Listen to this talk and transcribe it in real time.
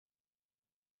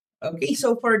Okay,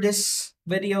 so for this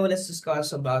video, let's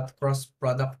discuss about cross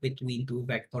product between two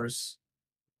vectors.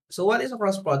 So what is a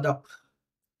cross product?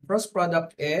 Cross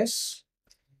product is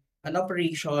an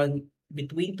operation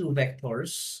between two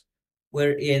vectors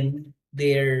wherein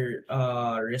their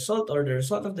result or the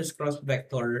result of this cross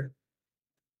vector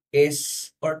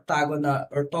is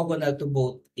orthogonal to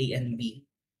both A and B.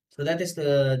 So that is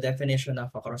the definition of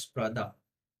a cross product.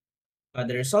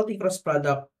 The resulting cross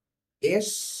product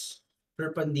is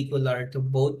perpendicular to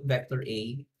both vector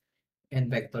A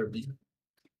and vector B.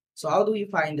 So how do we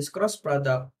find this cross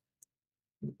product?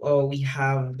 We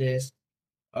have this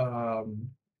um,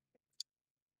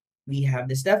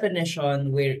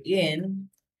 definition wherein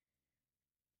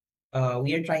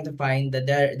we are trying to find the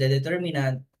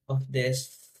determinant of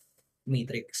this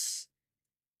matrix.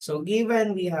 So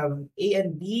given we have A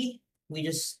and B, we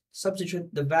just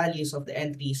substitute the values of the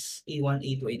entries A1,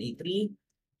 A2, and A3,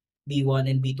 B1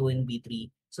 and B2 and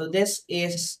B3. So this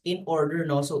is in order,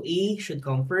 no? So A should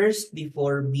come first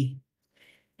before B.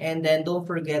 And then don't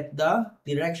forget the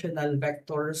directional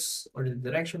vectors or the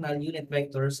directional unit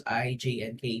vectors I, J,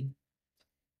 and K.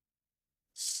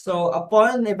 So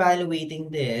upon evaluating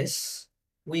this,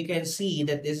 we can see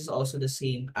that this is also the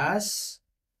same as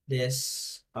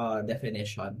this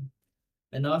definition.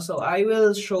 And also, I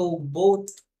will show both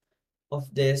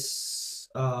of this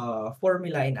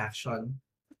formula in action.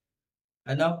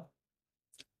 Ano?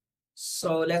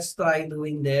 So let's try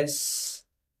doing this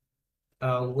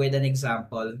with an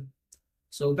example.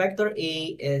 So vector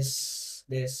A is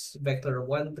this vector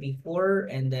 1, 3, 4,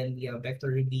 and then we have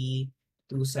vector B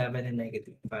 2, 7, and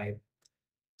 -5.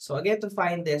 So again, to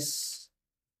find this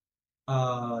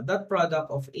dot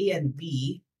product of A and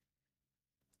B,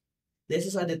 this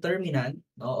is a determinant,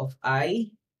 no, of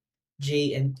I,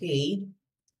 J, and K.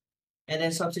 And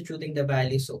then substituting the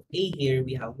values of A here,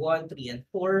 we have 1, 3, and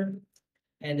 4.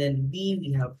 And then B,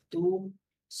 we have 2,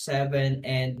 7,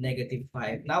 and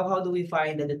 -5. Now, how do we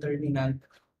find the determinant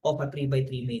of a 3 by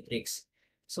 3 matrix?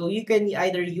 So you can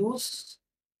either use,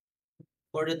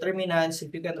 for determinants,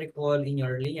 if you can recall in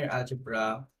your linear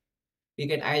algebra, you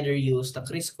can either use the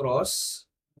crisscross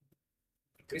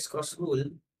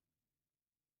rule,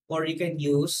 or you can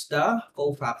use the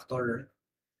cofactor.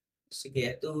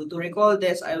 Sige, to recall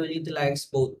this, I will utilize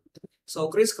both. So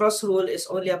crisscross rule is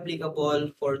only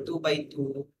applicable for 2 by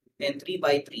 2 and 3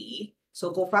 by 3.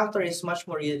 So cofactor is much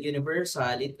more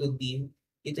universal. It could be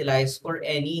utilized for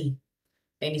any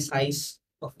size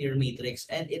of your matrix,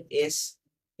 and it is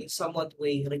in somewhat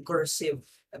way recursive.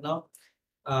 Ano?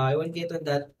 I won't get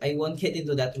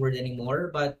into that word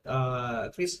anymore, but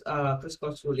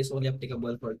crisscross rule is only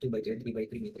applicable for 2 by 2 and 3 by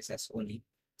 3 matrices only.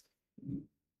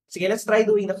 Sige, let's try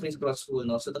doing the crisscross rule,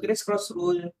 no? So the crisscross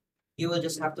rule, you will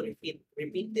just have to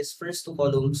repeat this first two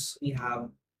columns. We have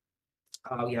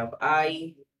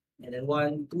I, and then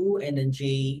 1, 2, and then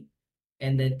J,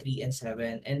 and then 3 and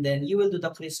 7. And then you will do the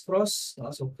crisscross,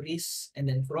 no? So criss and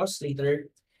then cross later.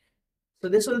 So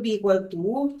this will be equal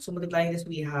to, so multiplying this,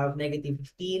 we have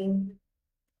 -15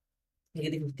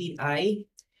 I,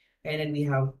 and then we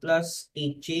have plus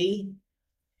 8J,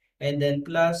 and then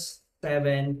plus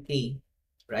 7K,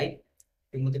 right?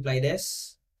 We multiply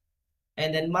this.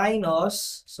 And then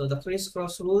minus, so the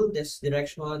crisscross rule, this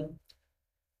direction,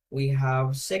 we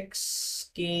have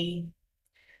 6K,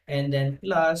 and then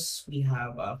plus, we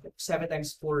have 7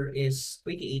 times 4 is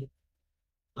 28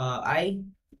 I,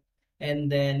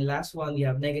 and then last one, we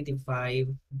have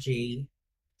 -5J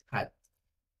hat.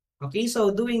 Okay, so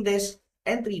doing this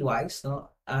entry-wise, no,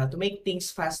 to make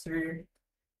things faster,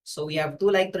 so we have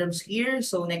two like terms here,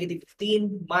 so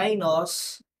 -15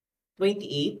 minus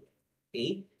 28.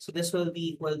 Okay, so this will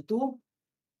be equal to,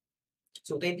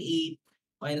 so 28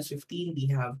 minus 15, we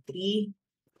have 3.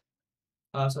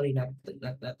 Sorry, not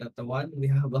the 1.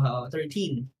 We have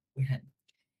 13. Yan.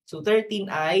 So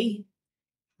 13I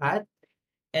hat.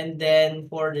 And then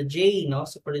for the J, no?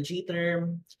 So for the J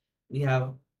term, we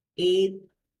have 8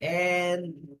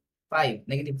 and 5,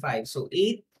 -5. So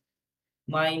 8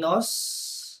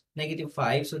 minus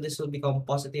 -5. So this will become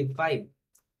 +5.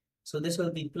 So this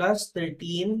will be plus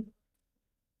 13J,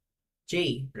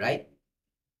 right?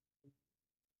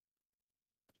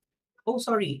 Oh,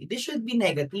 sorry. This should be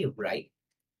negative, right?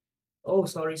 Oh,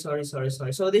 sorry. So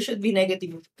this should be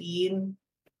 -15.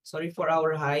 Sorry for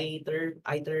our I term,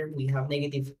 we have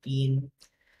 -15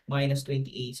 minus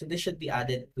 28. So this should be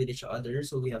added with each other.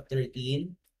 So we have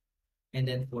 13 and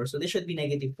then 4. So this should be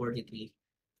 -43.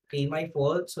 Okay, my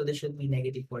fault. So this should be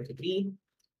 -43.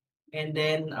 And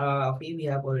then, okay, we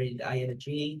have already the I and the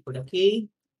J for the K.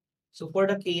 So for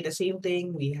the K, the same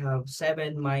thing. We have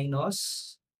 7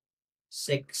 minus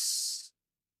 6.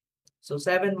 So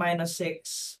 7 minus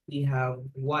 6, we have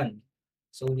 1.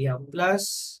 So we have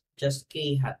plus just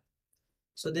k hat.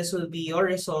 So this will be your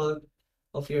result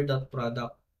of your dot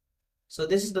product. So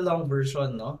this is the long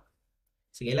version, no?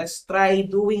 Sige, let's try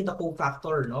doing the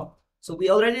cofactor, no? So we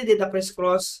already did the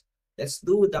crisscross. Let's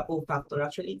do the cofactor.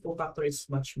 Actually, cofactor is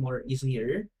much more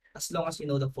easier as long as you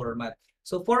know the format.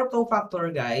 So for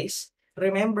cofactor, guys,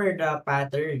 remember the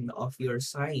pattern of your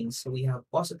signs. So we have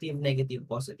positive, negative,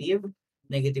 positive,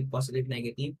 negative, positive,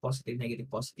 negative, positive, negative,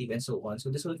 positive, and so on. So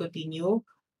this will continue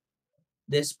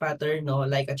this pattern, no,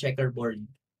 like a checkerboard.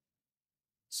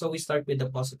 So we start with the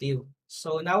positive.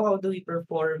 So now how do we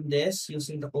perform this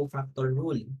using the cofactor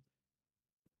rule?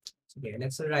 Okay,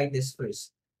 let's write this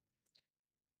first.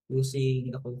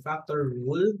 Using the cofactor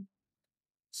rule.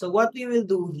 So what we will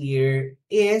do here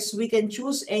is we can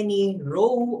choose any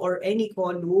row or any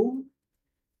column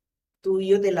to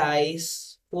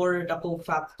utilize for the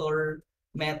cofactor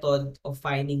method of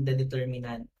finding the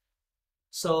determinant.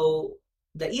 So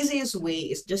the easiest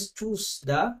way is just choose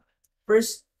the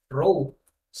first row.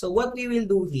 So what we will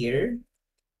do here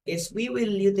is we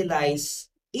will utilize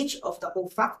each of the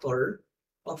cofactor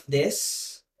of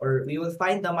this, or we will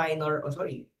find the minor, oh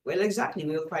sorry, well exactly,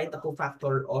 we will find the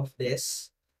cofactor of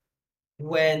this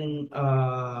when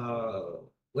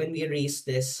we erase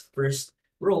this first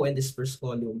row and this first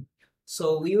column.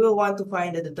 So we will want to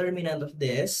find the determinant of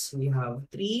this. We have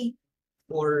 3,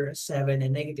 4, 7,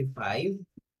 and negative 5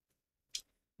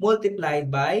 multiplied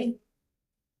by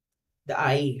the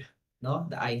I, no?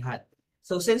 The I hat.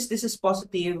 So since this is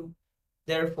positive,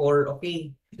 therefore,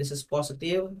 okay, this is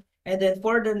positive. And then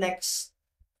for the next,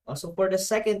 so for the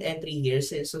second entry here,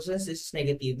 so since this is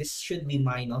negative, this should be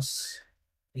minus.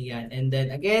 Ayan. And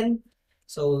then again,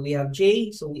 so we have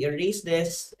J, so we erase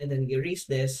this, and then we erase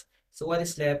this. So what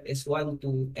is left is 1,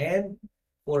 2, and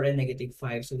 4 and negative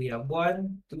 5. So we have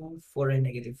 1, 2, 4, and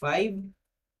negative 5.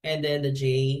 And then the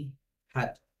J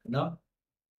hat, no?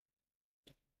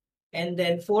 And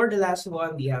then for the last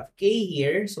one, we have K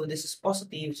here. So this is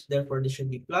positive, so therefore this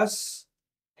should be plus.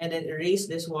 And then erase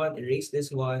this one, erase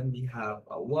this one. We have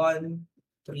a 1,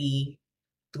 3,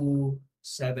 2,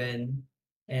 7,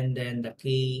 and then the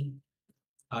K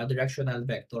directional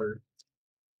vector.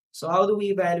 So how do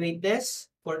we evaluate this?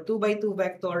 For 2 by 2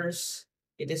 vectors,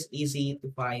 it is easy to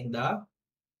find the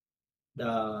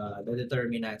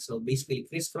determinant. So basically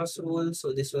crisscross rule.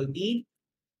 So this will be,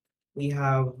 we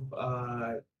have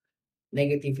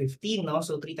negative 15, no?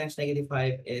 So 3 times negative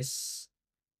 5 is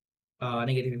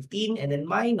negative 15, and then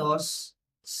minus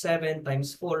 7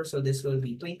 times 4, so this will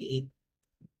be 28.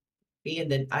 Okay,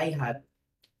 and then I hat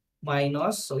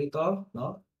minus, so ito,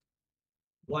 no?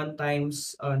 1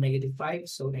 times negative 5,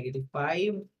 so negative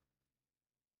 5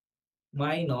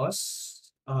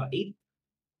 minus 8.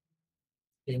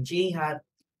 Then J hat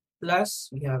plus,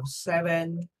 we have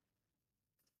 7,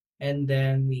 and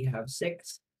then we have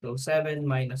 6. So 7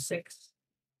 minus 6,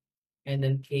 and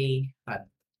then K hat.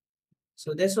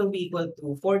 So this will be equal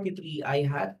to 43 I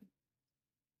hat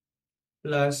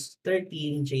plus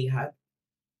 13 J hat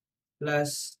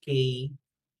plus K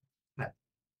hat.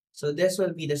 So this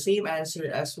will be the same answer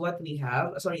as what we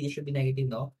have. Sorry, it should be negative,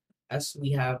 no? As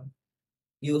we have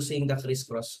using the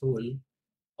crisscross rule.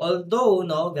 Although,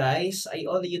 no, guys, I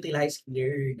only utilize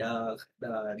here the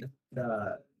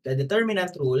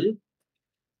determinant rule.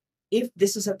 If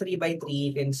this is a 3 by 3,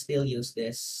 you can still use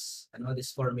this,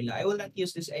 this formula. I will not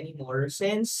use this anymore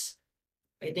since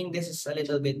I think this is a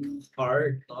little bit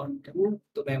hard, no,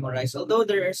 to memorize. Although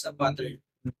there is a pattern.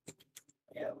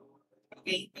 Yeah.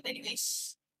 Okay, but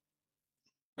anyways,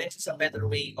 this is a better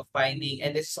way of finding,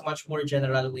 and this is a much more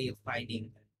general way of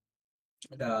finding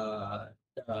the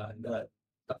the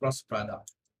cross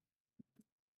product.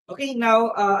 Okay,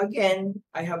 now again,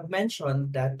 I have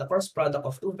mentioned that the cross product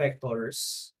of two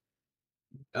vectors,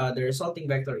 the resulting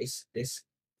vector is this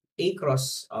A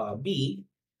cross B,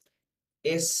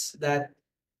 is that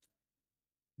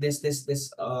this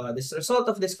result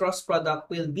of this cross product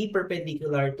will be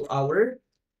perpendicular to our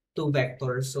two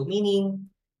vectors. So meaning,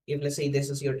 if let's say this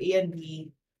is your A and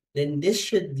B, then this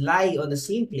should lie on the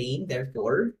same plane.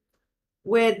 Therefore,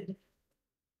 with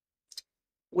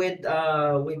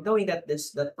knowing that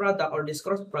that product or this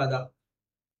cross product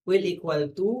will equal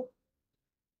to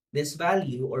this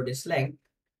value or this length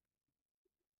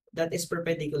that is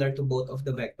perpendicular to both of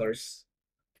the vectors.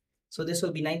 So this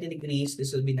will be 90 degrees,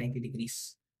 this will be 90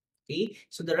 degrees. Okay,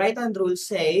 so the right hand rule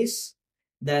says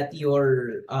that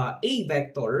your A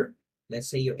vector, let's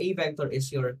say your A vector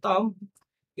is your thumb,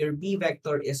 your B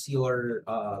vector is your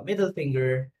middle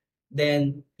finger,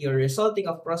 then your resulting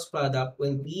of cross product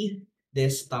will be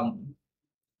this thumb.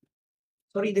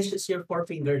 Sorry, this is your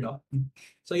forefinger, no?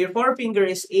 So your forefinger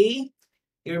is A,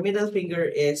 your middle finger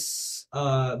is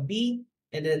B,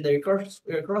 and then your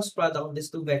cross product of these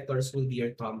two vectors will be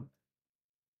your thumb.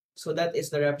 So that is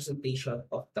the representation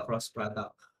of the cross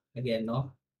product. Again,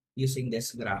 no? Using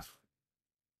this graph.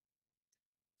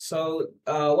 So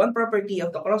one property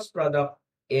of the cross product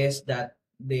is that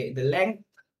the length,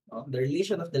 the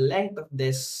relation of the length of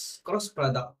this cross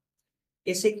product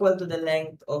is equal to the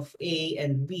length of A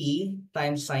and B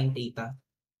times sine theta.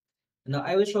 Now,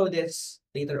 I will show this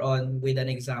later on with an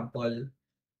example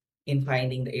in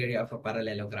finding the area of a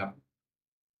parallelogram.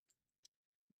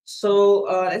 So,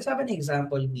 let's have an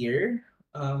example here.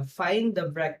 Find the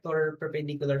vector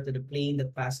perpendicular to the plane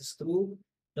that passes through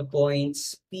the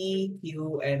points P,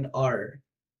 Q, and R.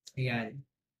 Ayan.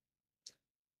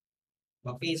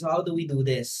 Okay, so how do we do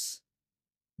this?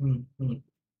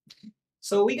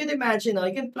 So we can imagine,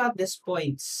 you can plot these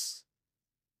points.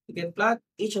 You can plot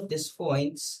each of these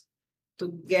points to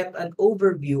get an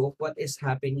overview of what is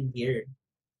happening here.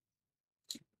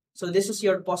 So this is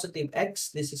your positive x,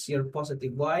 this is your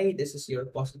positive y, this is your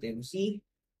positive z.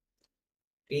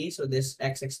 Okay, so this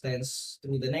x extends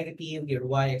through the negative, your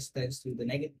y extends through the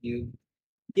negative.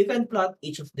 You can plot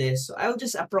each of this. So I'll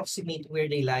just approximate where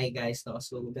they lie, guys, no?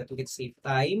 So that we can save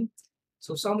time.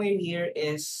 So somewhere here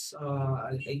is,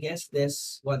 I guess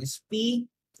this one is P.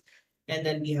 And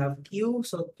then we have Q.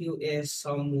 So Q is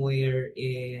somewhere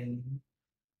in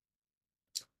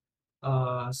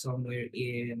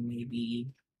maybe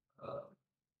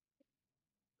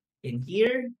in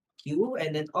here, Q,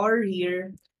 and then R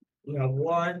here, we have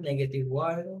 1, negative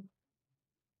 1,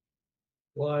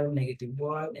 1, negative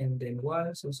 1, and then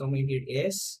 1. So somewhere here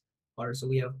is R. So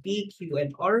we have P, Q,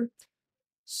 and R.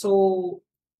 So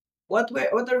what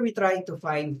are we trying to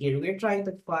find here? We're trying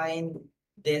to find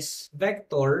this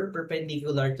vector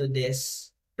perpendicular to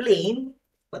this plane.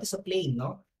 What is a plane,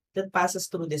 no? That passes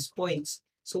through these points.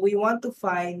 So we want to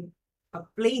find a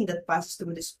plane that passes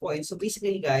through this point. So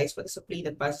basically, guys, what is a plane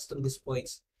that passes through these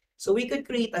points? So we could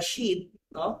create a sheet,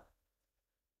 no?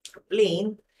 A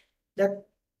plane that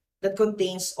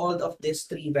contains all of these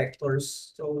three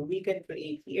vectors. So we can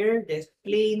create here this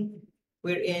plane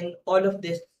wherein all of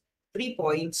these 3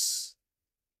 points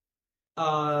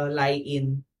lie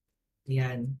in.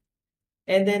 Yan.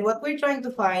 And then what we're trying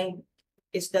to find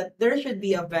is that there should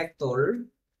be a vector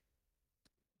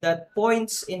that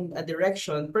points in a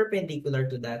direction perpendicular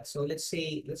to that. So let's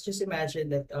just imagine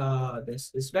that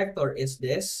this vector is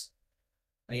this.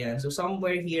 Ayan. So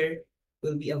somewhere here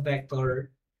will be a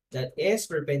vector that is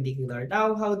perpendicular.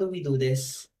 Now, how do we do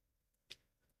this?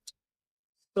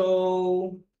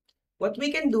 So what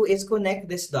we can do is connect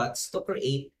these dots to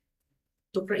create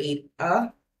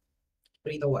a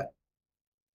what?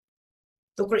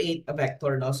 To create a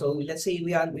vector, no? So let's say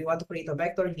we want to create a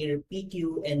vector here,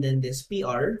 PQ, and then this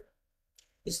PR.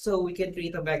 So we can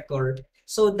create a vector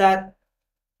so that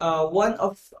one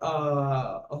of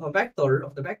a vector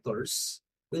of the vectors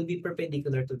will be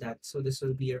perpendicular to that. So this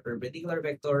will be a perpendicular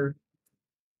vector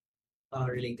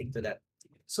relating to that.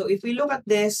 So if we look at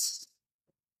this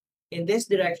in this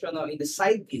direction or in the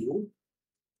side view,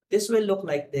 this will look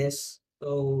like this.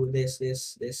 So this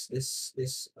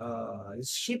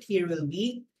sheet here will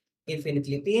be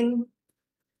infinitely thin,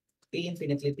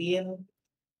 infinitely thin,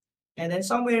 and then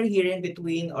somewhere here in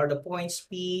between are the points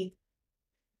P,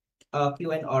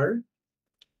 Q, and R.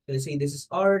 So let's say this is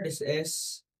R, this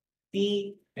is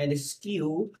P, and this is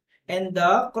Q, and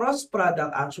the cross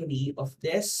product actually of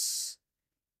this,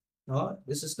 no,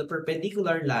 this is the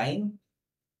perpendicular line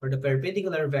or the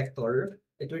perpendicular vector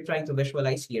that we're trying to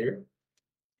visualize here,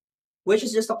 which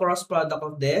is just a cross product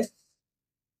of this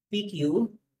PQ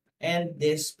and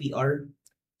this PR.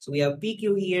 So we have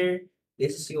PQ here,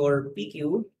 this is your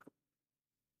PQ,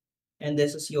 and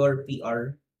this is your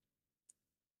PR.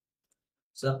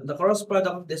 So the cross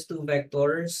product of these two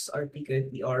vectors are PQ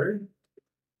and PR.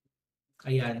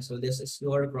 Ayan, so this is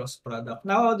your cross product.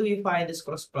 Now, how do we find this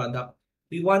cross product?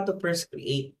 We want to first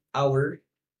create our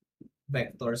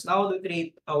vectors. Now, how do we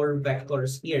create our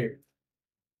vectors here?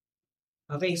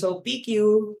 Okay, so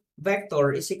PQ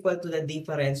vector is equal to the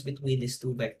difference between these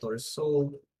two vectors.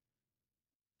 So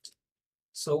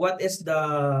what is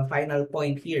the final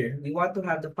point here? We want to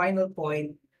have the final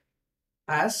point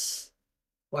as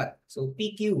what? So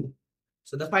PQ.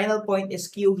 So the final point is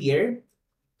Q here.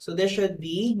 So there should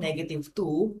be negative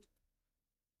 2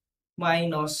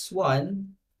 minus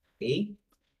 1. Okay.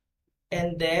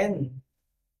 And then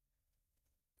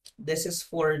this is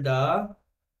for the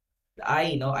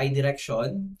I, no, I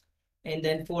direction. And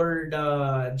then for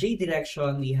the J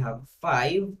direction, we have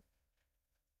 5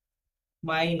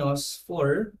 minus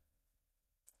 4.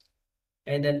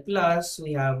 And then plus,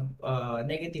 we have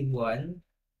 -1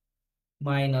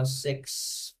 minus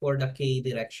 6 for the k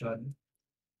direction.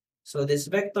 So this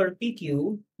vector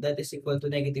PQ, that is equal to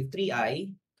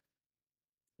 -3i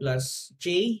plus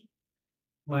j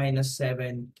minus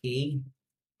 7k.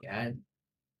 Yan.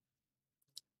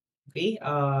 Okay,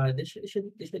 this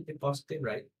should be positive,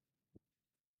 right?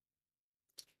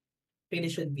 Okay,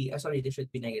 this should be, sorry, this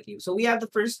should be negative. So we have the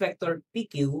first vector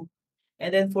PQ,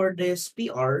 and then for this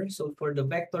PR, so for the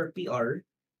vector PR,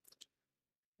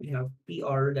 we have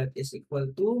PR that is equal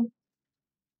to,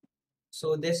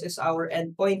 so this is our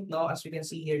endpoint, no? As we can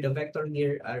see here, the vector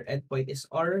here, our endpoint is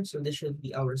R, so this should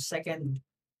be our second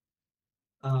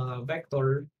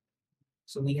vector.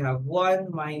 So we have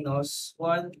 1 minus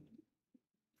 1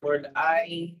 for the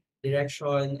I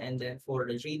direction, and then for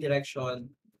the J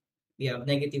direction, we have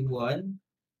 -1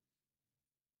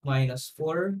 minus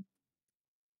 4.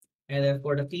 And then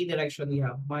for the K direction, we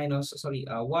have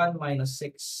 1 minus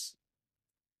 6.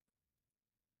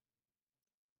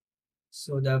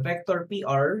 So the vector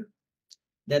PR,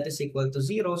 that is equal to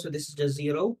 0. So this is just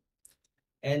 0.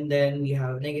 And then we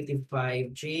have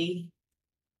 -5j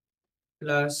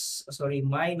minus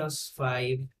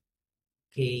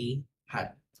 5k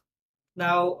hat.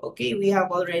 Now, okay, we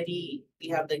have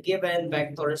the given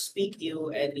vectors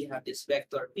PQ and we have this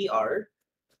vector PR.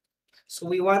 So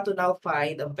we want to now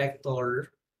find a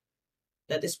vector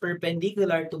that is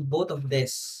perpendicular to both of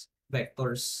these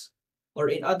vectors. Or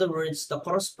in other words, the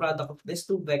cross product of these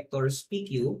two vectors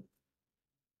PQ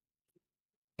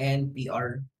and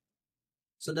PR.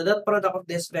 So the dot product of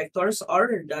these vectors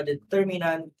are the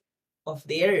determinant of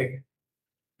their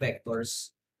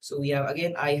vectors. So we have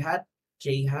again I hat,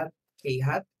 j hat, k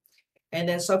hat, and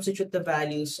then substitute the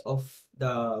values of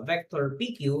the vector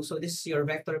PQ. So this is your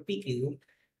vector PQ.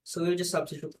 So we'll just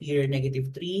substitute here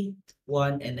 -3,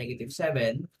 1, and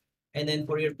 -7. And then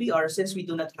for your PR, since we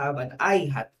do not have an I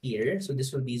hat here, so this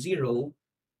will be 0,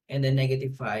 and then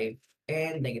 -5,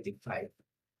 and -5.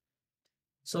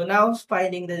 So now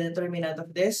finding the determinant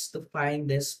of this to find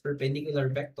this perpendicular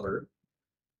vector,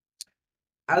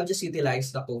 I'll just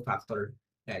utilize the cofactor,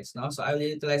 guys. No? So I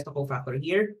will utilize the cofactor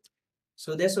here.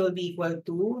 So this will be equal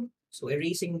to, so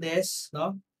erasing this,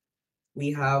 no?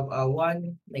 We have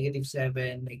 1,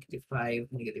 -7,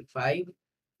 -5, -5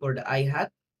 for the I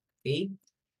hat, okay?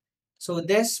 So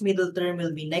this middle term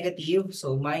will be negative,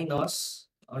 so minus,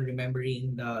 on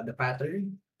remembering the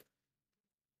pattern,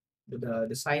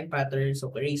 the sign pattern.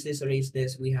 So erase this,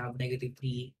 we have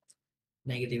 -3,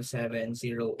 -7,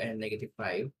 0, and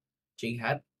 -5, j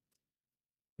hat.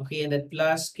 Okay, and then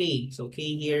plus k. So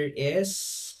k here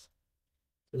is,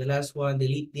 so the last one,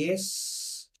 delete this.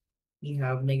 We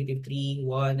have -3,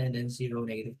 1, and then 0,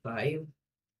 -5,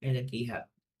 and then k hat.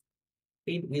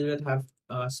 Okay, we don't have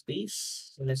space.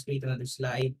 So let's create another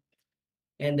slide.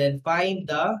 And then find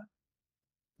the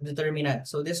determinant.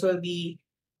 So this will be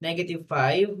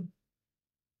 -5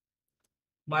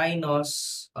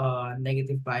 minus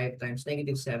 -5 times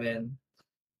 -7.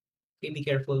 Okay, be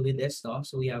careful with this, no?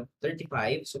 So we have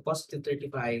 35. So positive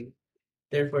 35.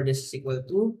 Therefore, this is equal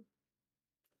to,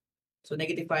 so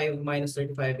 -5 minus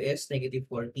 35 is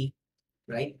 -40,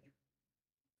 right?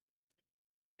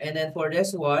 And then for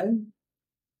this one,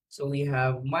 so we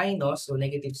have minus, so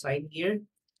negative sign here.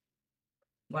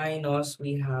 Minus,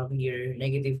 we have here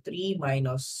 -3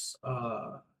 minus,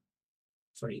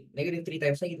 -3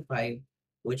 times -5,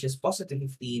 which is positive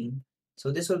 15.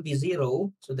 So this will be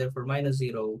 0. So therefore, minus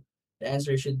 0. The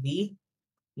answer should be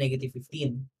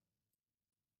 -15.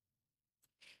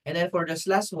 And then for this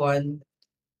last one,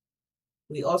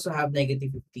 we also have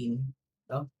 -15.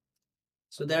 No?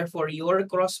 So therefore, your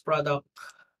cross product,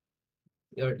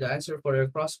 the answer for your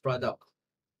cross product.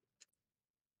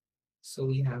 So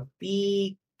we have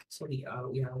PQ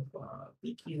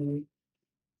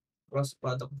cross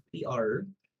product of PR.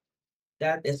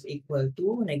 That is equal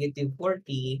to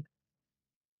 -40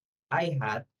 I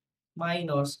hat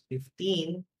minus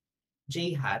 15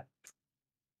 j hat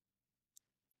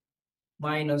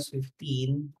minus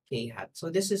 15 k hat. So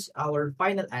this is our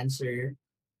final answer.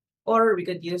 Or we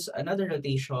could use another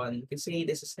notation. We could say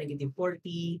this is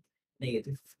 -40,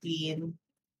 -15,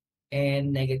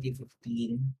 and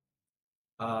 -15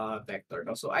 vector.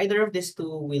 No? So either of these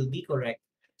two will be correct.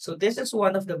 So this is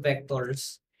one of the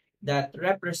vectors that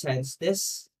represents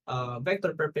this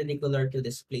vector perpendicular to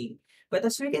this plane. But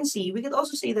as we can see, we can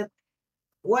also say that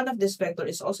one of this vector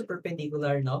is also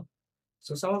perpendicular, no?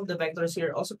 So some of the vectors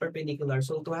here are also perpendicular.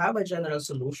 So to have a general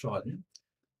solution,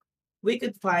 we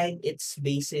could find its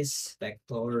basis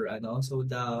vector, ano? So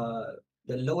the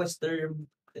lowest term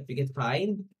that we can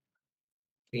find,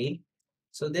 okay?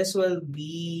 So this will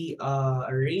be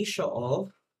a ratio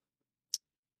of,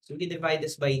 so we can divide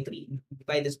this by 3,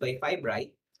 divide this by 5,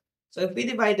 right? So if we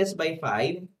divide this by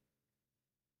 5,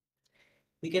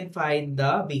 we can find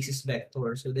the basis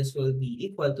vector. So this will be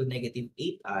equal to negative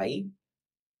 8i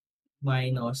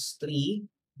minus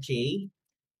 3j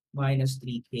minus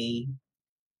 3k.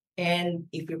 And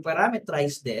if you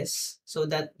parameterize this so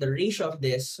that the ratio of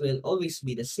this will always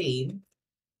be the same,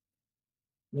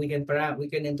 we can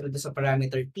introduce a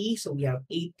parameter t. So we have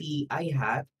 8t I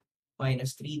hat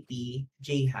minus 3t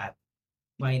j hat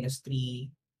minus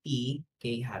 3t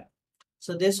k hat.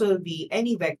 So this will be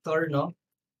any vector, no?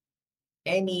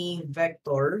 Any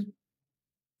vector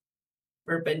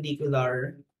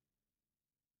perpendicular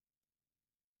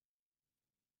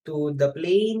to the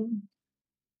plane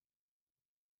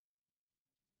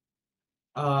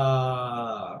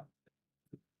uh,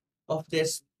 of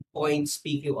this points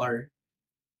PQR.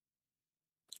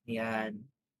 Yan.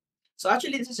 So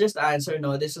actually, this is just the answer,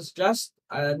 no? This is just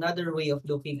another way of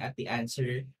looking at the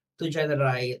answer to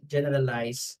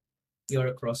generalize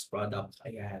your cross product.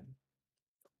 Ayan.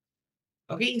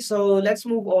 Okay, so let's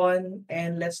move on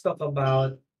and let's talk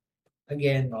about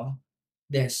again, no,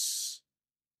 this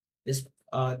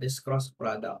this cross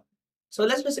product. So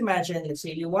let's just imagine, let's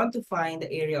say you want to find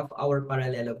the area of our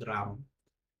parallelogram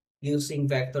using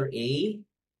vector A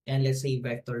and let's say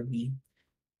vector B.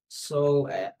 So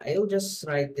I'll just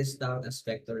write this down as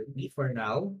vector B for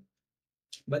now,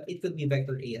 but it could be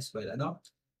vector A as well, ano?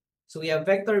 So we have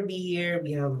vector B here,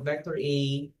 we have vector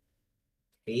A,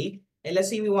 okay? And let's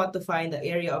say we want to find the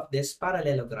area of this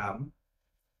parallelogram.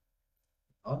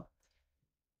 Oh.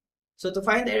 So to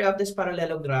find the area of this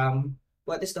parallelogram,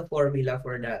 what is the formula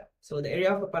for that? So the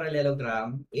area of a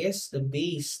parallelogram is the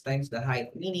base times the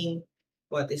height, meaning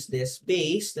what is this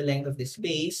base, the length of this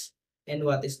base, and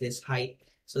what is this height?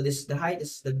 So the height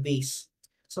is the base.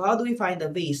 So how do we find the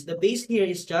base? The base here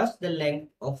is just the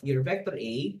length of your vector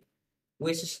A,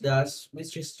 which is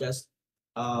just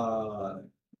uh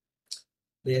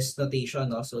this notation,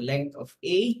 no? So length of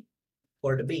A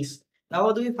for the base. Now,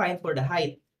 what do we find for the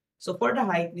height? So for the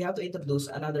height, we have to introduce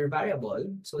another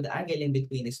variable. So the angle in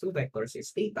between these two vectors is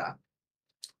theta.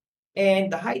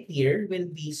 And the height here will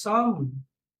be something,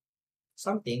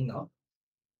 no,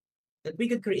 that we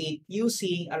could create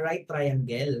using a right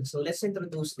triangle. So let's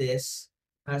introduce this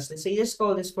as, let's say, just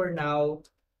call this for now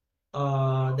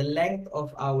the length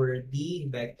of our D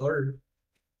vector.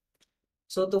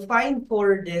 So to find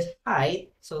for this height,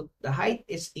 so the height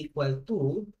is equal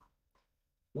to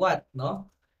what, no?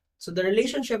 So the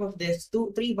relationship of these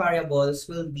three variables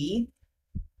will be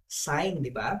sine, di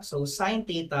ba? So sine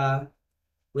theta,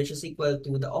 which is equal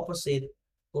to the opposite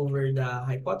over the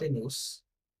hypotenuse,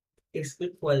 is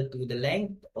equal to the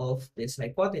length of this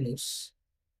hypotenuse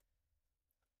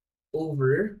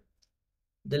over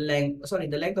the length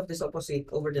of this opposite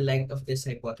over the length of this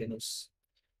hypotenuse.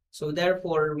 So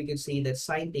therefore, we can say that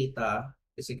sine theta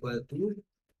is equal to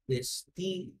this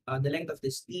the length of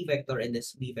this t vector and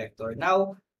this b vector.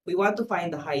 Now, we want to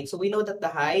find the height. So we know that the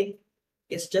height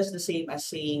is just the same as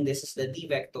saying this is the d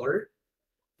vector.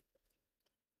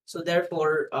 So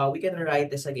therefore, we can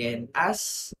write this again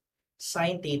as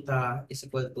sine theta is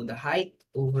equal to the height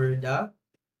over the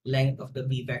length of the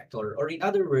b vector. Or in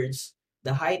other words,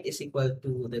 the height is equal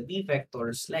to the b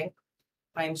vector's length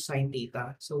times sine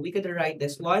theta. So we could write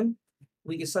this one.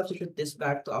 We can substitute this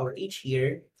back to our h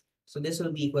here. So this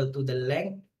will be equal to the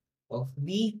length of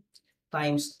b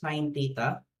times sine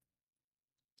theta.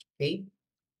 Okay.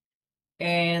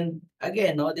 And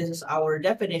again, no, this is our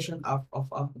definition of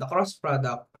the cross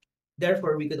product.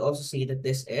 Therefore, we could also say that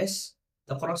this is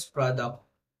the cross product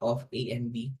of A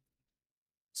and B.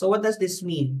 So what does this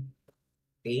mean?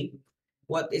 Okay.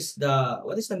 What is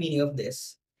the meaning of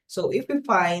this? So if we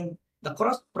find the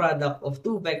cross product of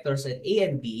two vectors at A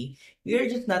and B, we are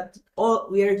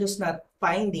just not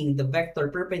finding the vector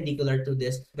perpendicular to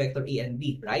this vector A and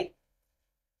B, right?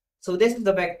 So this is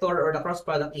the vector or the cross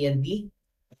product A and B.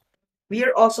 We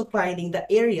are also finding the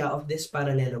area of this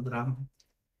parallelogram.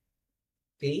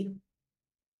 Okay?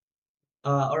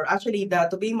 Or actually,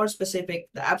 to be more specific,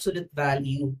 the absolute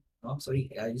value. Oh, sorry,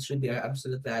 it should be our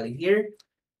absolute value here.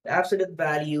 The absolute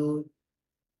value,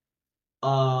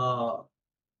 uh,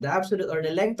 the absolute or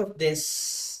the length of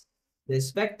this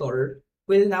vector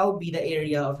will now be the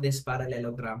area of this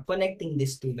parallelogram connecting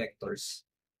these two vectors.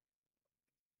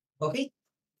 Okay?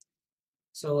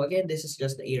 So again, this is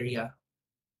just the area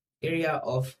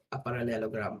of a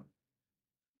parallelogram.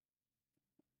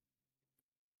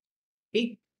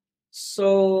 Okay?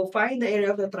 So find the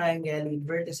area of the triangle with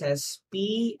vertices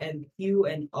P and Q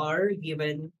and R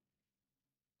given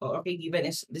Okay, given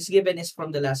is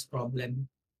from the last problem.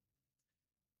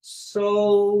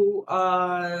 So,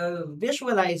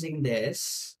 visualizing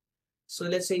this, so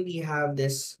let's say we have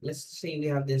this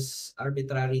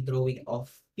arbitrary drawing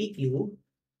of PQ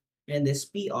and this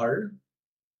PR.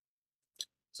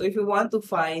 So if you want to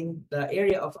find the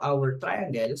area of our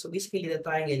triangle, so basically the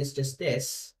triangle is just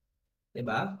this,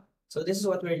 diba? So this is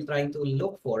what we're trying to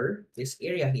look for, this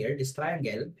area here, this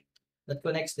triangle that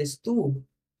connects these two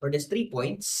or these 3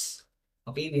 points.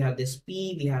 Okay, we have this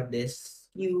P, we have this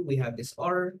Q, we have this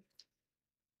R.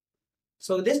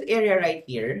 So this area right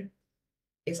here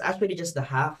is actually just the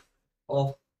half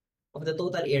of, of the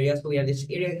total area. So we have this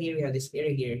area here, we have this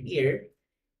area here.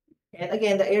 And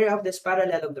again, the area of this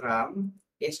parallelogram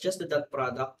is just the dot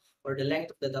product or the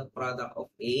length of the dot product of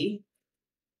A,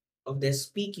 of this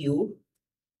PQ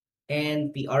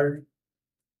and PR.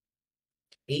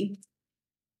 Okay.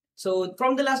 So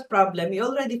from the last problem, we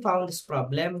already found this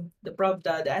problem. The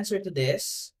answer to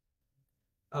this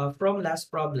from last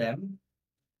problem.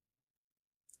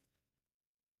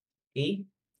 Okay.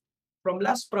 From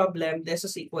last problem, this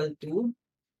is equal to,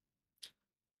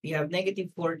 we have negative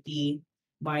 40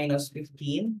 minus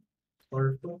 15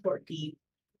 or 240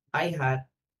 I hat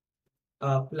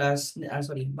plus,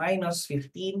 minus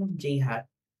 15 j hat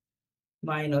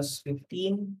minus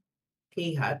 15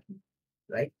 k hat,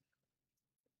 right?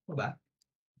 Diba?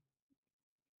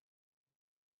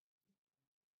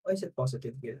 Why is it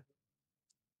positive here?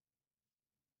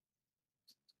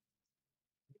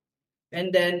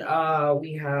 And then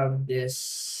we have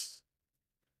this,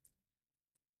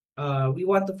 we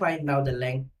want to find now the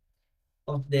length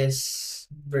of this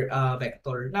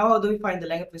vector. Now, how do we find the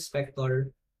length of this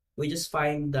vector? We just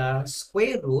find the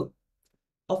square root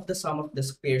of the sum of the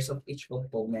squares of each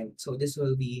component. So this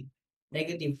will be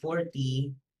negative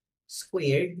 40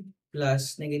 squared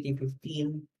plus negative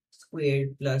 15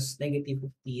 squared plus negative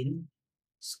 15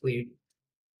 squared.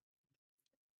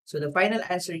 So the final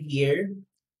answer here,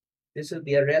 this will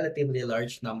be a relatively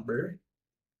large number.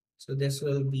 So this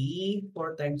will be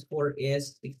 4 times 4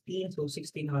 is 16, so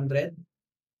 1600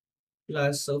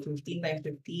 plus, so 15 times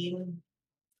 15,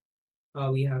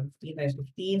 we have 15 times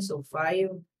 15, so 5,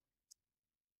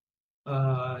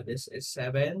 this is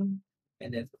 7,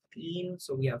 and then 15,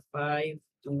 so we have 5,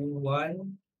 2,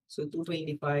 1, so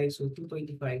 225, so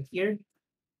 225 here.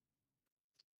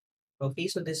 Okay,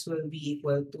 so this will be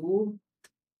equal to,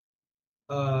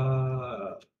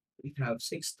 we have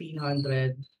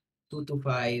 1600, 2 to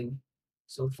 5,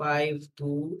 so 5,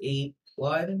 2, 8,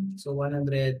 1, so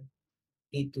 100,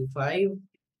 8 to 5,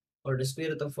 or the square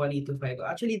root of 1, 8 to 5.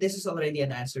 Actually, this is already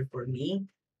an answer for me,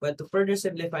 but to further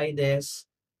simplify this,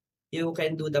 you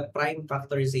can do the prime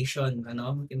factorization,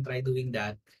 you can try doing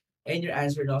that, and your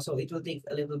answer no, so it will take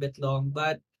a little bit long,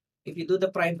 but if you do the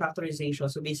prime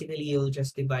factorization, so basically you'll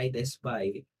just divide this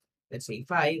by, let's say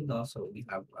 5, no, so we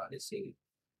have, let's say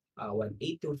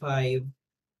 1825,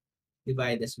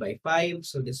 divide this by 5,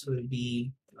 so this will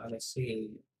be, let's say,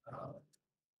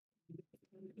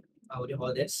 how do you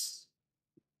call this?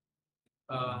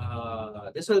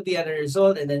 This will be another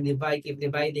result, and then keep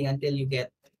dividing until you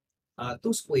get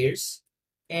 2 squares.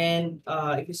 And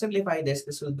if you simplify this,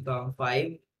 this will become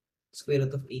 5 square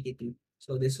root of 82.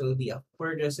 So this will be a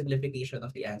further simplification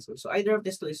of the answer. So either of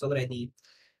these two is already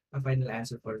a final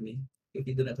answer for me if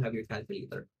you do not have your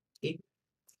calculator. Okay.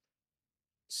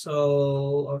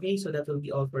 So, okay, so that will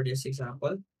be all for this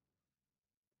example.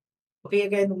 Okay,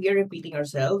 again, we are repeating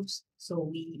ourselves. So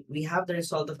we have the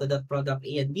result of the dot product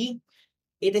A and B.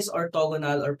 It is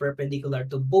orthogonal or perpendicular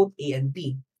to both A and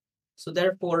B. So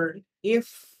therefore,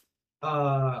 if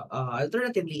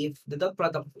alternatively, if the dot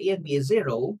product of A and B is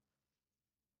 0,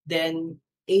 then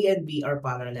A and B are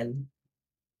parallel.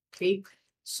 Okay,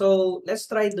 so let's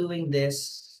try doing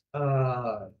this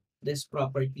this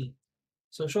property.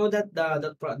 So show that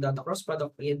the cross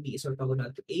product of A and B is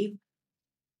orthogonal to A.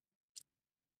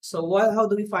 So how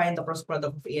do we find the cross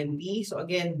product of A and B? So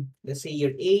again, let's say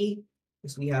your A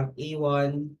is, we have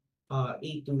A1,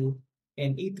 A2,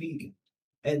 and A3.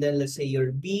 And then let's say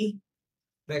your B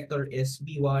vector is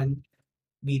B1,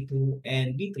 B2,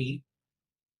 and B3.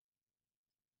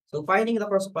 So finding the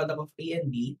cross product of A and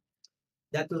B,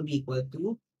 that will be equal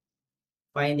to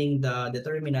finding the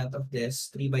determinant of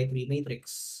this 3 by 3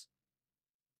 matrix.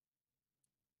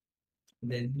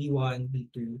 And then B1,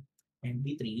 B2, and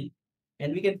B3.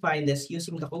 And we can find this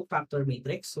using the cofactor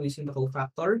matrix. So using the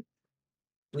cofactor,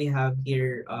 we have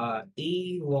here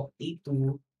A2,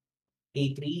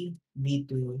 A3,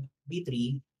 B2,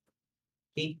 B3.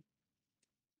 Okay.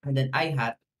 And then I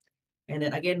hat. And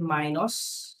then again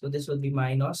minus. So this will be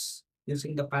minus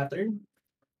using the pattern.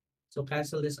 So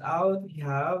cancel this out. We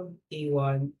have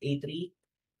A1, A3,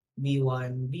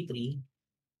 B1, B3,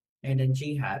 and then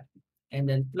J hat, and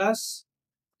then plus.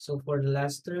 So for the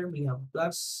last term, we have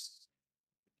plus.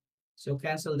 So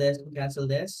cancel this, cancel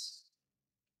this.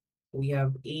 We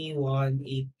have A1,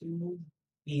 A2,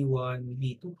 B1,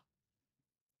 B2,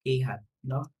 K hat,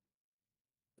 no?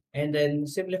 And then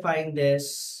simplifying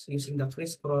this using the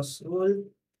crisscross rule.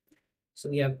 So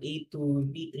we have A2,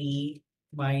 B3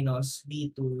 minus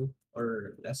B2,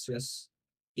 or let's just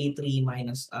A3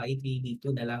 minus A3,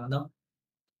 B2 na lang, no?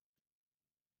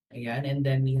 Ayan, and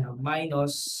then we have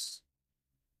minus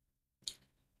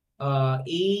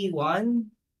A1,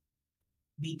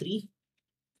 B3,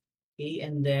 okay,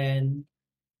 and then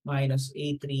minus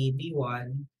A3,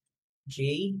 B1,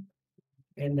 J,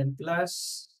 and then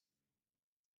plus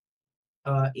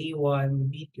A1,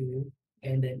 B2,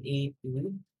 and then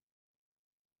A2,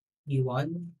 B1,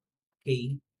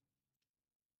 K.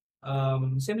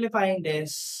 Simplifying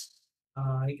this,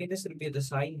 you can distribute the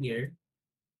sign here.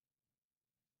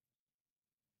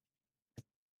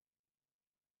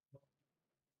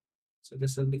 So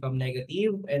this will become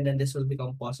negative, and then this will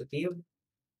become positive.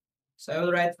 So I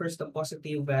will write first the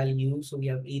positive value. So we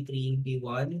have A3,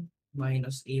 B1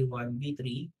 minus A1,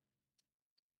 B3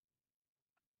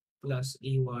 plus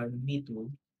A1,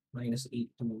 B2 minus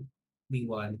A2,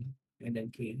 B1, and then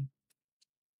K.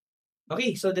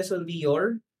 Okay, so this will be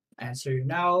your answer.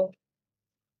 Now,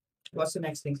 what's the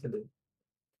next thing to do?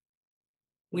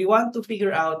 We want to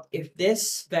figure out if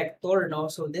this vector, no,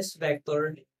 so this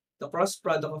vector, the cross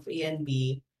product of A and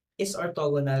B is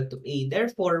orthogonal to A.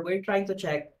 Therefore, we're trying to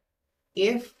check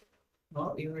if,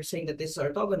 no, if we're saying that this is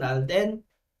orthogonal, then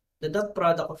the dot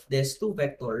product of these two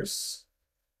vectors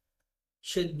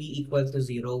should be equal to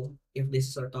 0 if this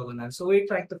is orthogonal. So we're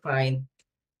trying to find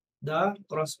the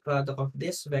cross product of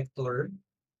this vector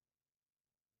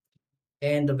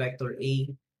and the vector A.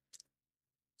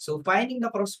 So finding the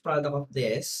cross product of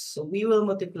this, so we will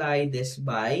multiply this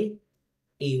by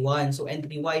A1. So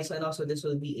entry-wise, ano, so this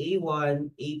will be A1,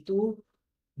 A2,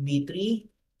 B3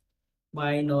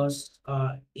 minus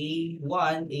A1,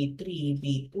 A3,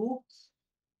 B2.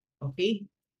 Okay?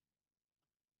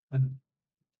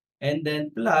 And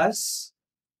then plus,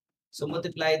 so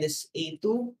multiply this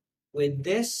A2 with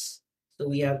this. So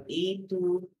we have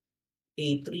A2,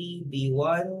 A3,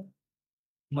 B1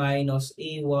 minus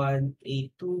A1,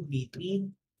 A2, B3.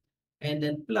 And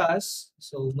then plus,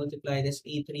 so multiply this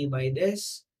A3 by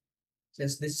this.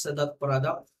 Since this is a dot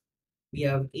product, we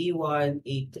have A1,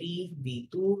 A3,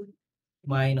 B2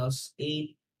 minus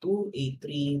A2,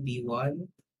 A3, B1.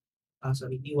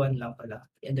 Sorry, B1 lang pala.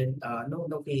 And then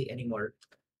no K anymore.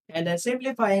 And then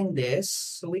simplifying this,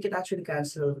 so we can actually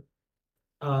cancel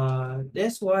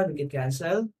this one, we can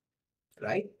cancel,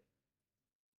 right?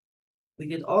 We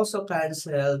can also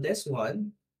cancel this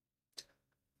one,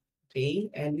 okay?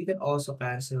 And we can also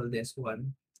cancel this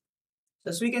one. So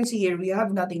as we can see here, we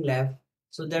have nothing left.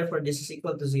 So therefore, this is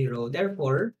equal to 0.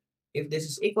 Therefore, if this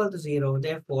is equal to 0,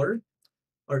 therefore,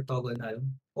 orthogonal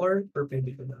or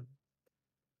perpendicular.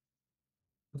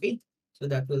 Okay? So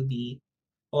that will be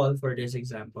all for this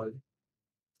example.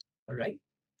 All right?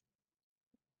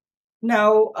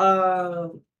 Now,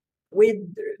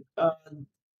 with uh,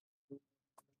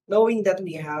 knowing that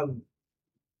we have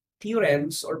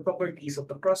theorems or properties of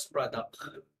the cross product,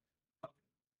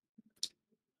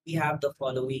 we have the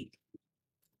following.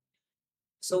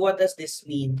 So what does this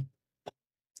mean?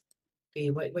 Okay,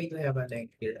 why do I have a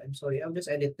link here? I'm sorry, I'll just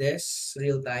edit this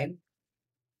real time.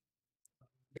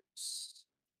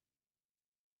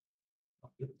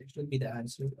 Okay, this should be the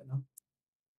answer. No?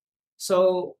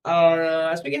 So,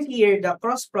 as we can see here, the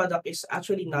cross product is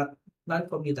actually not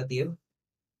non-commutative,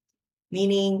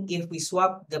 meaning if we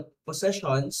swap the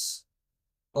possessions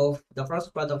of the cross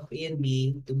product of A and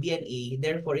B to B and A,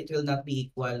 therefore it will not be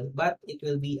equal, but it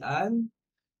will be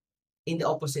in the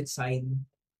opposite sign.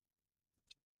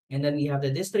 And then we have the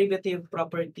distributive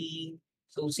property.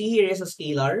 So C here is a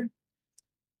scalar.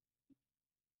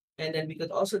 And then we could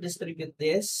also distribute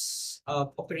this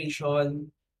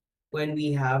operation when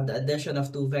we have the addition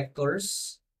of two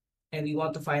vectors and we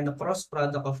want to find the cross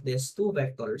product of these two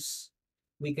vectors.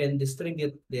 We can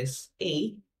distribute this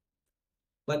A,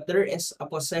 but there is a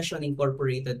possession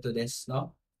incorporated to this,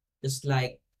 no? Just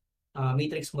like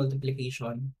matrix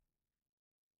multiplication.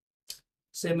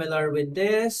 Similar with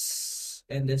this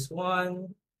and this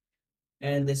one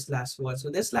and this last one. So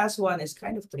this last one is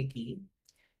kind of tricky.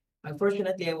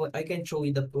 Unfortunately, I can't show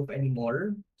you the proof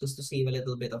anymore just to save a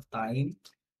little bit of time.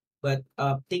 But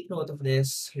take note of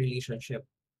this relationship.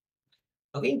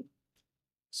 Okay,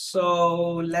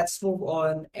 so let's move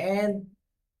on and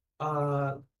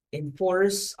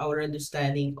enforce our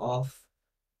understanding of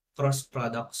cross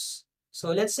products.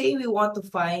 So let's say we want to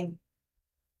find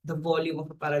the volume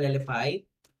of a parallelepiped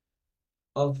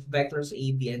of vectors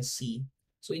A, B, and C.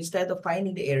 So instead of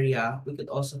finding the area, we could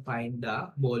also find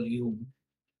the volume.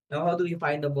 Now, how do we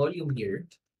find the volume here?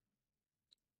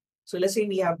 So let's say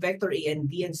we have vector A and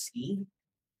B and C.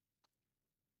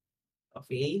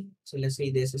 Okay, so let's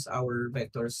say this is our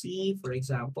vector C, for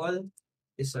example.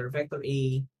 This is our vector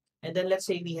A. And then let's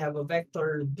say we have a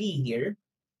vector B here.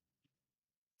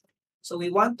 So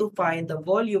we want to find the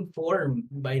volume formed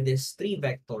by these three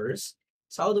vectors.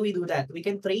 So how do we do that? We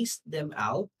can trace them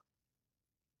out.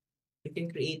 We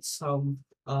can create some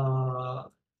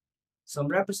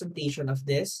representation of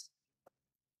this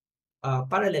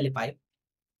parallelepiped.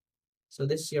 So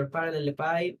this is your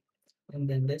parallelepiped, and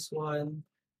then this one.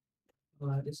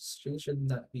 This should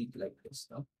not be like this,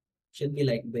 no? Should be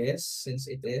like this since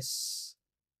it is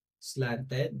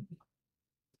slanted.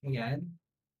 Ayan.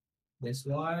 This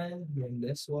one, then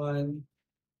this one,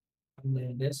 and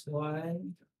then this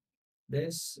one,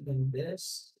 this, then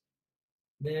this,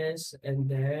 and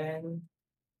then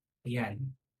ayan.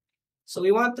 So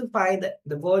we want to find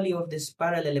the volume of this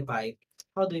parallelepiped.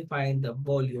 How do we find the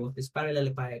volume of this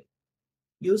parallelepiped?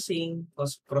 Using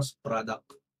cross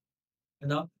product. You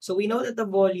know? So we know that the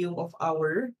volume of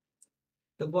our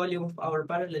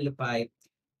parallelepiped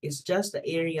is just the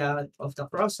area of the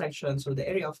cross section. So the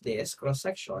area of this cross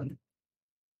section.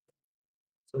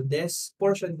 So this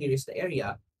portion here is the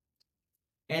area,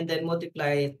 and then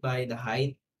multiply it by the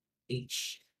height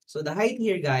h. So the height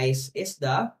here, guys, is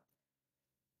the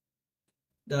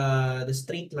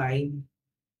straight line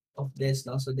of this.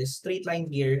 No? So this straight line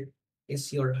here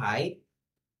is your height.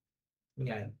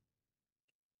 Yan.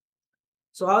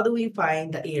 So how do we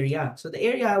find the area? So the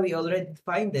area, we already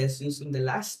find this using the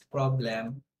last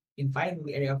problem in finding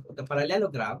the area of the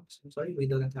parallelogram. So sorry, we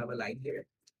don't have a line here.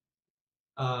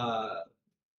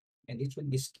 And it should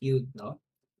be skewed, no?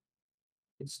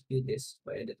 Let's skew this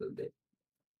by a little bit.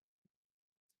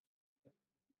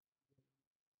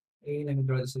 Okay, let me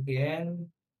draw this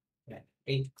again. Yeah,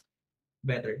 okay,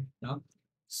 better, no?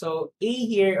 So A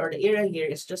here, or the area here,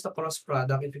 is just a cross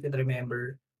product, if you can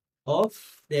remember, of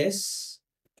this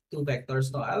two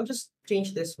vectors. No, I'll just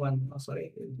change this one. Oh,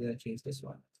 sorry, I'm gonna change this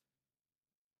one.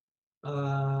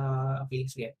 Okay,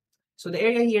 sige. So the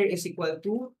area here is equal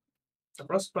to the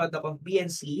cross product of B and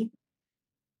C.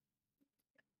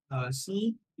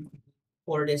 C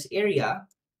for this area.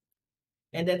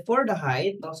 And then for the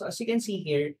height, also as you can see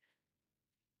here,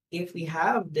 if we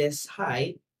have this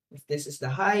height, if this is the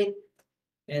height,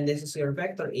 and this is your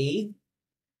vector A.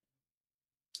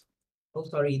 Oh,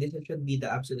 sorry, this should be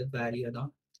the absolute value,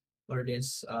 no? For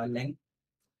this length.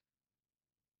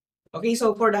 Okay,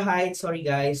 so for the height, sorry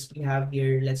guys, we have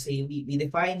here, let's say we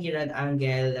define here an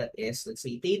angle that is, let's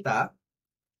say, theta.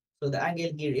 So the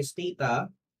angle here is theta.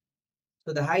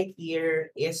 So the height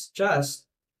here is just,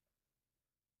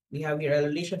 we have here a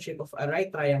relationship of a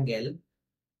right triangle.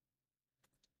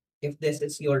 If this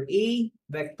is your A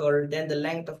vector, then the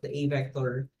length of the A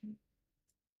vector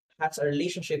has a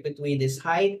relationship between this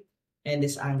height and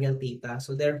this angle theta.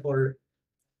 So therefore,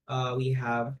 we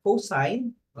have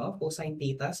cosine, cosine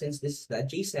theta, since this is the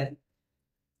adjacent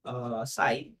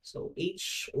side. So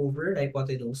h over the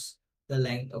hypotenuse, the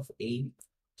length of A.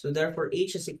 So therefore,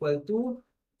 h is equal to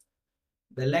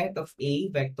the length of A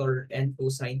vector and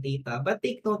cosine theta. But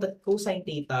take note that cosine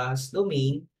theta's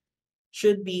domain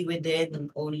should be within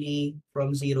only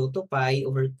from 0 to pi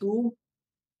over 2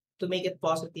 to make it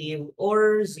positive,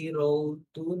 or 0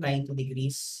 to 90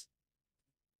 degrees.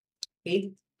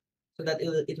 Okay? So that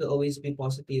it will always be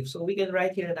positive. So we can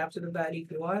write here an absolute value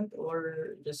if you want,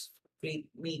 or just make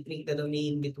the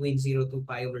domain between 0 to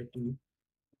pi over 2.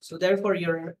 So therefore,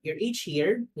 your h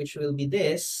here, which will be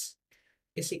this,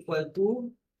 is equal to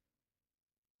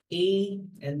A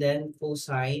and then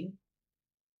cosine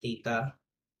theta.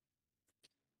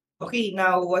 Okay,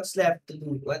 now what's left to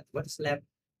do? What is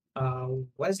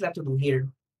left to do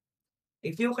here?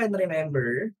 If you can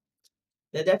remember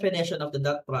the definition of the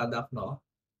dot product, no?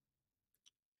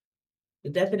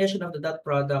 The definition of the dot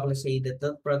product, let's say the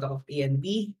dot product of A and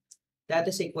B, that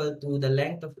is equal to the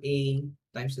length of A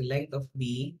times the length of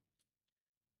B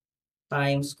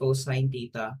times cosine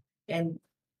theta. And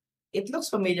it looks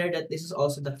familiar that this is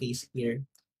also the case here.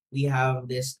 We have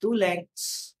these two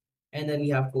lengths, and then we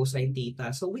have cosine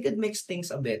theta. So we could mix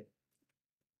things a bit.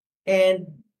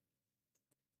 And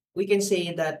we can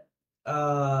say that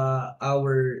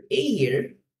our A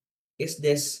here is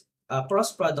this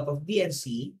cross product of B and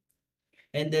C.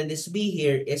 And then this B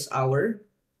here is our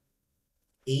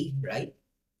A, right?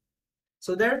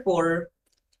 So therefore,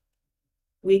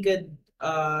 we could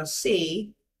say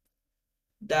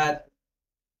that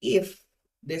if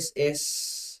this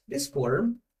is this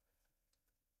form,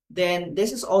 then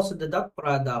this is also the dot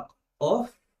product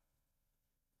of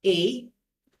A,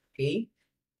 okay,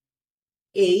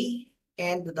 A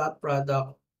and the dot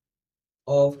product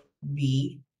of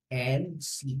B and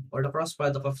C, or the cross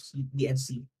product of B and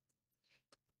C.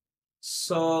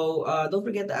 So don't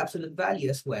forget the absolute value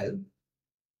as well,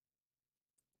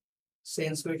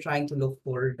 since we're trying to look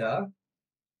for the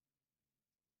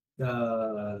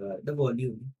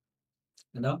volume,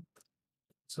 you know.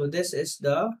 So this is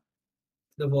the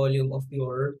volume of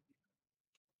your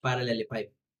parallelepiped.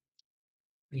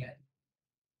 Yeah.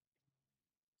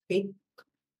 Okay.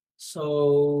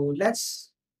 So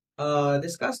let's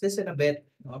discuss this in a bit.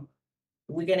 No?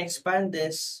 We can expand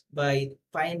this by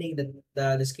finding the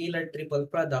scalar triple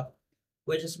product,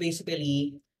 which is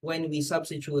basically when we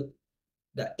substitute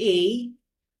the A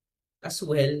as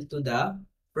well to the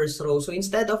first row. So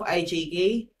instead of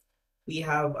ijk, we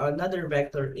have another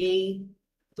vector A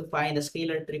to find the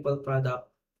scalar triple product.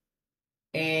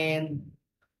 And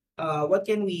what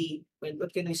can we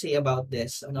say about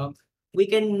this? Ano? We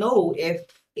can know if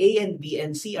A and B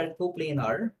and C are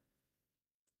coplanar.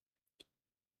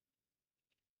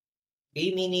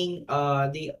 A meaning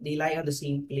they lie on the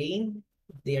same plane,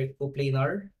 they are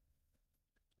coplanar.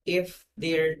 If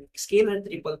their scalar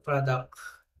triple product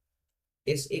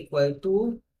is equal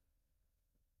to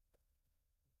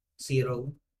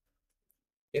 0.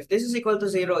 If this is equal to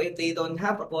 0, if they don't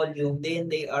have a volume, then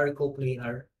they are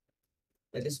coplanar.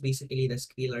 That is basically the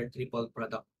scalar triple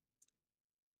product.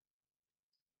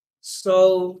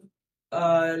 So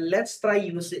let's try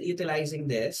utilizing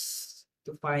this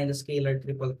to find the scalar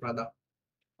triple product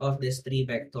of these three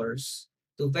vectors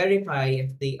to verify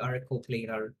if they are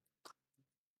coplanar.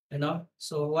 You know?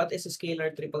 So what is a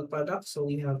scalar triple product? So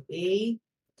we have A,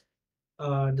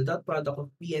 the dot product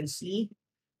of B and C.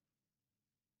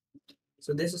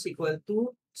 So this is equal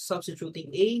to substituting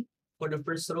A for the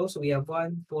first row. So we have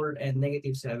 1, 4, and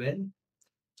 -7.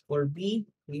 For B,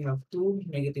 we have 2,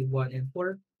 -1, and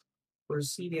 4. For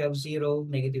C, we have 0,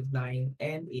 -9,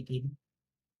 and 18.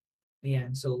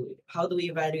 Ayan. So how do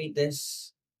we evaluate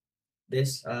this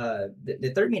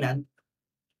determinant?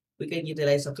 We can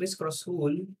utilize a crisscross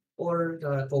rule or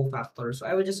the cofactor. So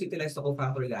I will just utilize the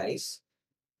cofactor, guys.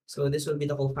 So this will be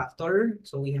the cofactor.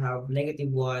 So we have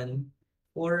 -1,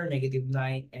 4,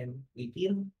 -9, and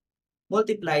 18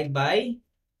 multiplied by,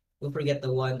 don't forget the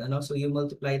 1. Ano? So you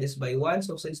multiply this by 1.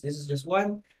 So since this is just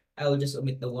 1, I will just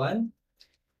omit the 1.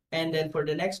 And then for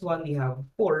the next one, we have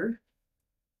 4.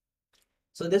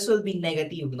 So this will be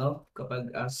negative, no?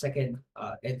 Kapag second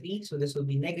entry. So this will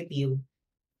be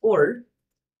 -4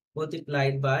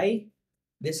 multiplied by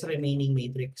this remaining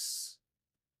matrix.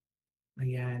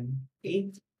 Ayan.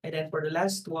 Okay. And then for the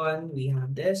last one, we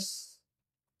have this.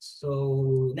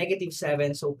 So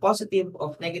 -7. So positive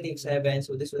of -7.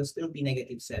 So this will still be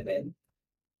 -7.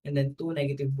 And then 2,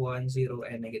 -1, 0,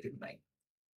 and -9.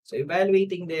 So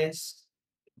evaluating this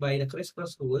by the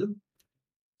crisscross rule.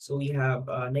 So we have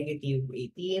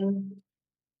 -18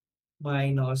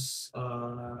 minus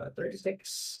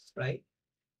 36, right?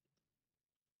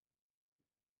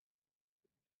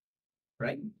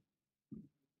 Right?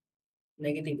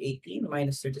 -18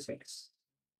 minus 36.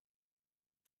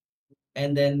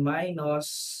 And then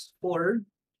minus 4.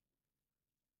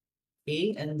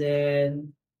 Okay, and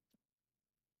then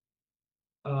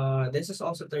this is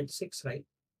also 36, right?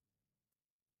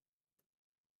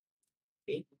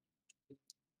 Okay.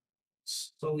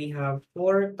 So we have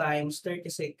 4 times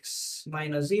 36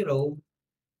 minus 0.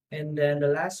 And then the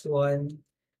last one,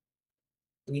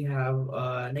 we have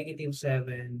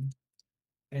 -7.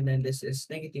 And then this is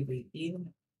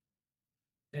 -18.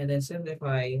 And then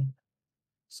simplify.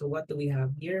 So what do we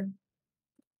have here?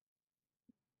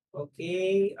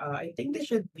 Okay, I think this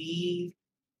should be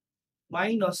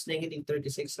minus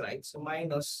 -36, right? So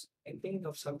minus, I'm thinking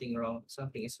of something wrong.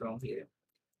 Something is wrong here.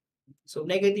 So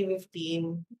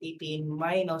 -15, 18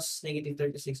 minus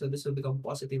 -36. So this will become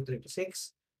positive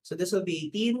 36. So this will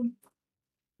be 18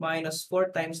 minus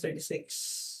 4 times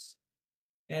 36.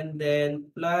 And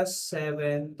then plus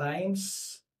 7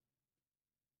 times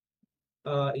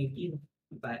 18,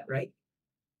 right?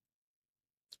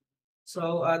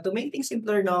 So to make things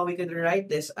simpler now, we could write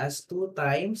this as 2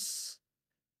 times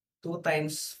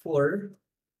 4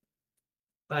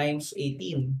 times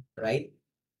 18, right?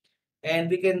 And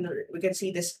we can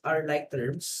see this are like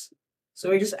terms. So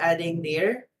we're just adding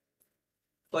their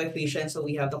coefficient. So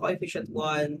we have the coefficient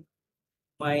 1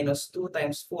 minus 2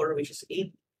 times 4, which is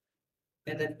 8,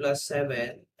 and then plus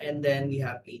 7, and then we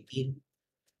have 18.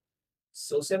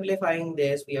 So simplifying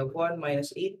this, we have 1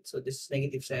 minus 8. So this is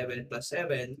negative 7 plus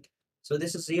 7. So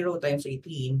this is 0 times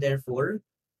 18. Therefore,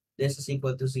 this is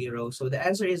equal to 0. So the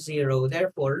answer is 0.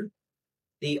 Therefore,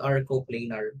 they are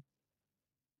coplanar.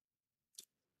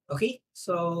 Okay,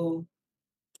 so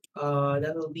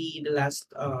that will be the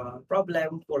last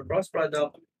problem for cross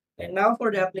product. And now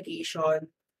for the application.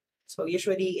 So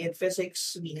usually in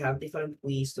physics, we have different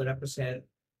ways to represent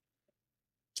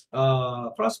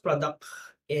cross product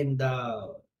in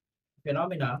the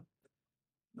phenomena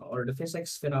or the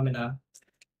physics phenomena.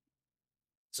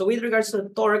 So with regards to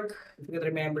torque, if you can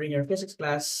remember in your physics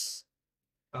class,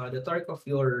 the torque of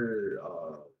your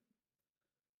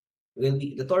will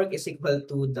be the torque is equal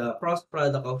to the cross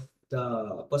product of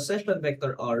the position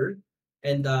vector r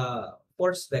and the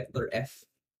force vector F.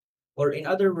 Or in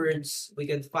other words, we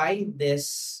can find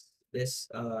this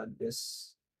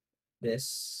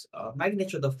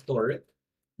magnitude of torque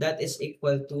that is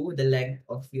equal to the length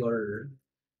of your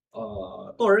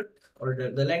torque or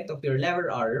the length of your lever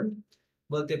arm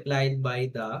multiplied by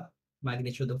the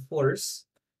magnitude of force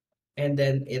and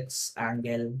then its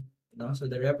angle. No? So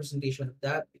the representation of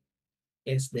that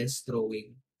is this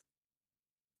drawing.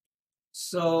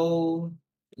 So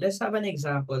let's have an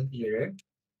example here.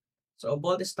 So a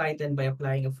bolt is tightened by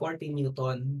applying a 40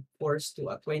 Newton force to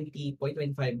a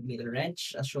 20.25 meter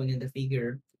wrench as shown in the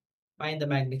figure. Find the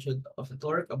magnitude of the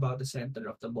torque about the center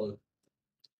of the bolt.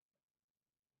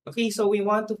 Okay, so we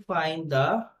want to find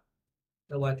the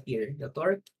what here? The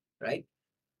torque, right?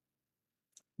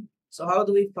 So how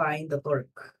do we find the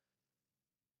torque?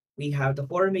 We have the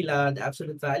formula, the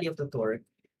absolute value of the torque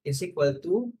is equal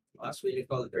to, as we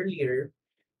recalled earlier,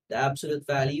 the absolute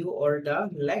value or the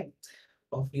length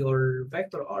of your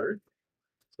vector r.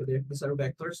 So these are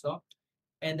vectors, no?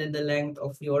 And then the length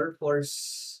of your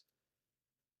force,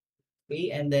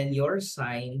 okay? And then your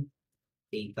sine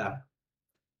theta.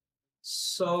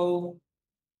 So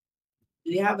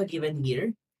we have a given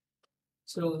here.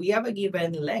 So we have a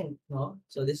given length, no?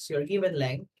 So this is your given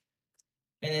length.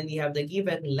 And then we have the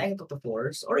given length of the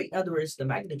force, or in other words, the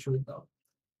magnitude, no?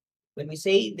 When we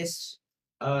say this,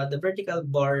 the vertical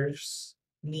bars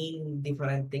mean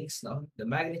different things, no? The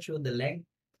magnitude, the length,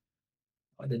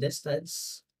 or the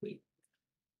distance. Wait.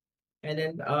 And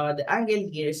then the angle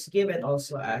here is given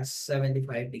also as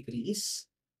 75 degrees.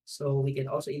 So we can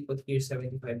also input here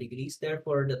 75 degrees.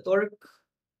 Therefore, the torque,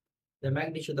 the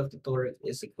magnitude of the torque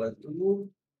is equal to,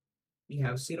 we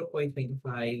have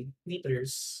 0.25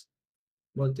 meters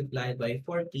multiplied by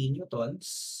 40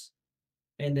 newtons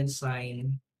and then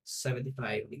sine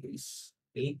 75 degrees.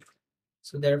 Okay.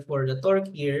 So therefore, the torque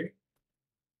here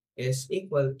is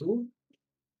equal to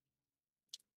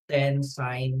 10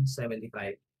 sine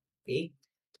 75. Okay.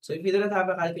 So if you do not have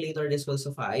a calculator, this will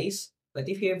suffice. But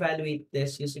if you evaluate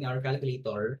this using our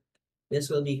calculator, this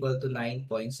will be equal to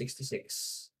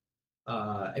 9.66.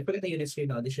 I forget the units here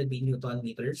now. This should be Newton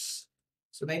meters.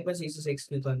 So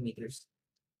 9.66 Newton meters.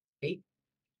 Okay.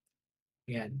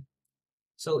 Yan.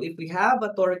 So if we have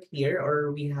a torque here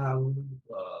or we have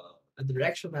a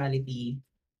directionality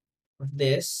of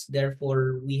this,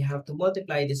 therefore we have to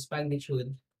multiply this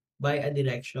magnitude by a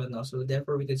direction. No? So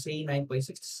therefore we can say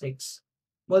 9.66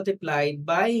 multiplied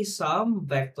by some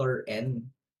vector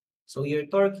n. So your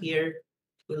torque here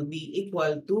will be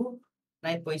equal to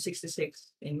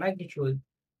 9.66 in magnitude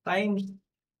times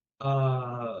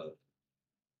a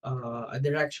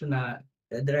direction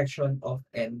of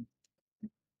n.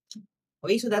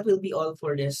 Okay, so that will be all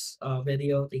for this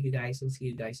video. Thank you guys and see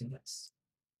you guys in class.